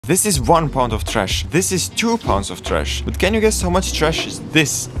This is 1 pound of trash. This is 2 pounds of trash. But can you guess how much trash is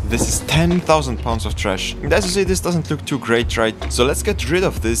this? This is 10,000 pounds of trash. And as you see, this doesn't look too great, right? So let's get rid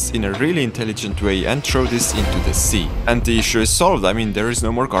of this in a really intelligent way and throw this into the sea. And the issue is solved. I mean, there is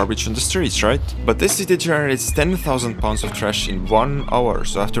no more garbage on the streets, right? But this city generates 10,000 pounds of trash in 1 hour.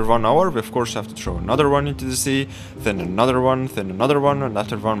 So after 1 hour, we of course have to throw another one into the sea, then another one, and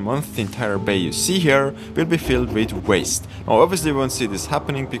after 1 month, the entire bay you see here will be filled with waste. Now, obviously, we won't see this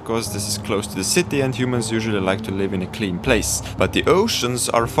happening because this is close to the city and humans usually like to live in a clean place. But the oceans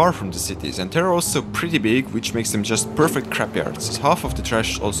are far from the cities and they're also pretty big, which makes them just perfect scrapyards. Half of the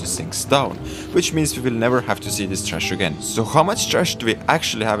trash also sinks down, which means we will never have to see this trash again. So how much trash do we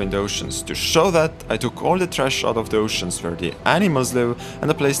actually have in the oceans? To show that, I took all the trash out of the oceans where the animals live and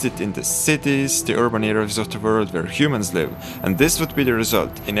I placed it in the cities, the urban areas of the world where humans live. And this would be the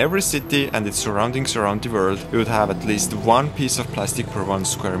result. In every city and its surroundings around the world, we would have at least 1 piece of plastic per 1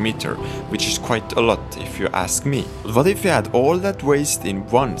 square meter, which is quite a lot if you ask me. But what if we had all that waste in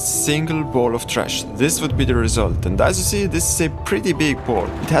one single ball of trash? This would be the result, and as you see, this is a pretty big ball.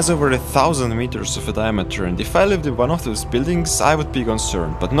 It has over 1,000 meters of a diameter, and if I lived in one of those buildings, I would be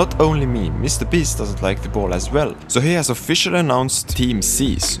concerned. But not only me, Mr. Beast doesn't like the ball as well. So he has officially announced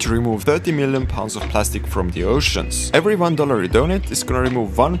TeamSeas to remove 30 million pounds of plastic from the oceans. Every $1 you donate is gonna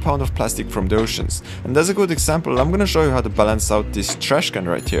remove 1 pound of plastic from the oceans. And as a good example, I'm gonna show you how to balance out this trash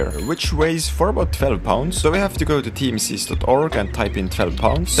can right here, which weighs for about 12 pounds. So we have to go to teamseas.org and type in 12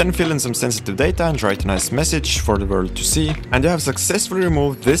 pounds, then fill in some sensitive data and write a nice message for the world to see, and you have successfully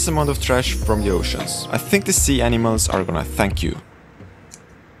removed this amount of trash from the oceans. I think the sea animals are gonna thank you.